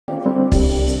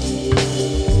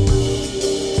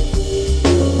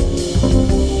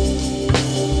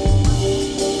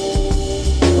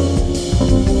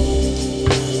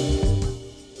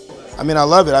mean, I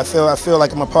love it. I feel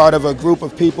like I'm a part of a group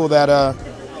of people that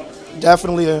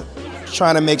definitely are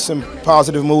trying to make some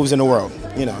positive moves in the world,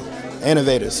 you know,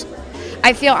 innovators.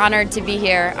 I feel honored to be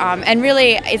here, and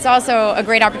really it's also a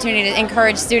great opportunity to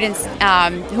encourage students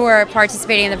who are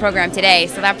participating in the program today,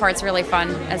 so that part's really fun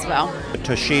as well.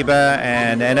 Toshiba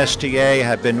and NSTA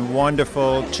have been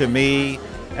wonderful to me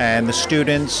and the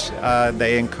students.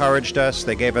 They encouraged us,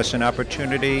 they gave us an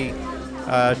opportunity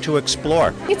to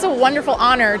explore. It's a wonderful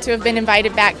honor to have been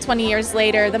invited back 20 years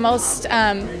later. The most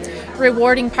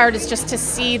rewarding part is just to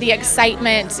see the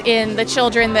excitement in the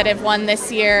children that have won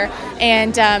this year,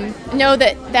 and know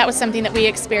that that was something that we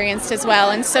experienced as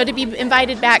well. And so to be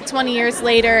invited back 20 years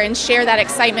later and share that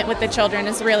excitement with the children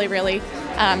is really, really,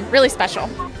 really special.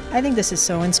 I think this is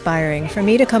so inspiring for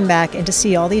me to come back and to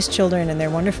see all these children and their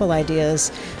wonderful ideas,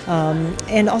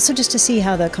 and also just to see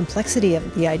how the complexity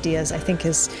of the ideas, I think,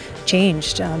 has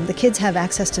changed. The kids have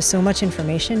access to so much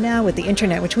information now with the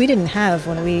internet, which we didn't have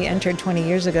when we entered 20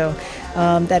 years ago,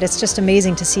 that it's just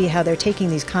amazing to see how they're taking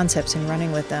these concepts and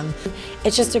running with them.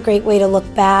 It's just a great way to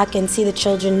look back and see the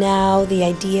children now, the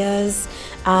ideas,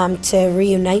 to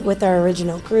reunite with our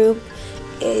original group.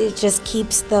 It just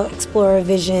keeps the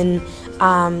ExploraVision,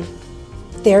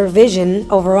 their vision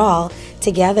overall,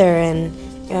 together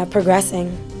and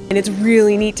progressing. And it's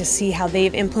really neat to see how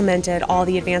they've implemented all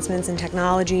the advancements in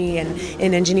technology and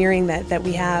in engineering that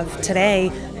we have today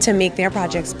to make their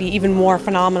projects be even more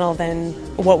phenomenal than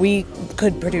what we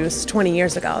could produce 20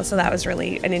 years ago. So that was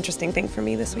really an interesting thing for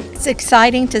me this week. It's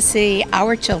exciting to see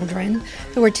our children,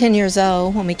 who were 10 years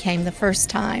old when we came the first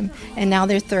time, and now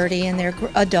they're 30 and they're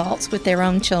adults with their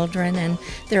own children and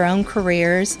their own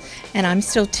careers, and I'm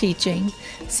still teaching.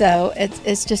 So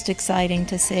it's just exciting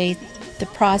to see the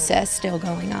process still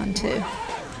going on too.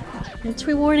 It's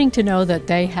rewarding to know that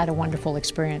they had a wonderful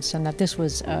experience and that this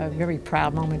was a very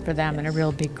proud moment for them and a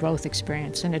real big growth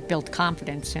experience, and it built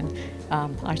confidence in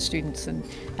our students, and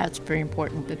that's very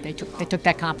important that they took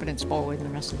that confidence forward in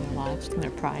the rest of their lives and their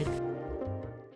pride.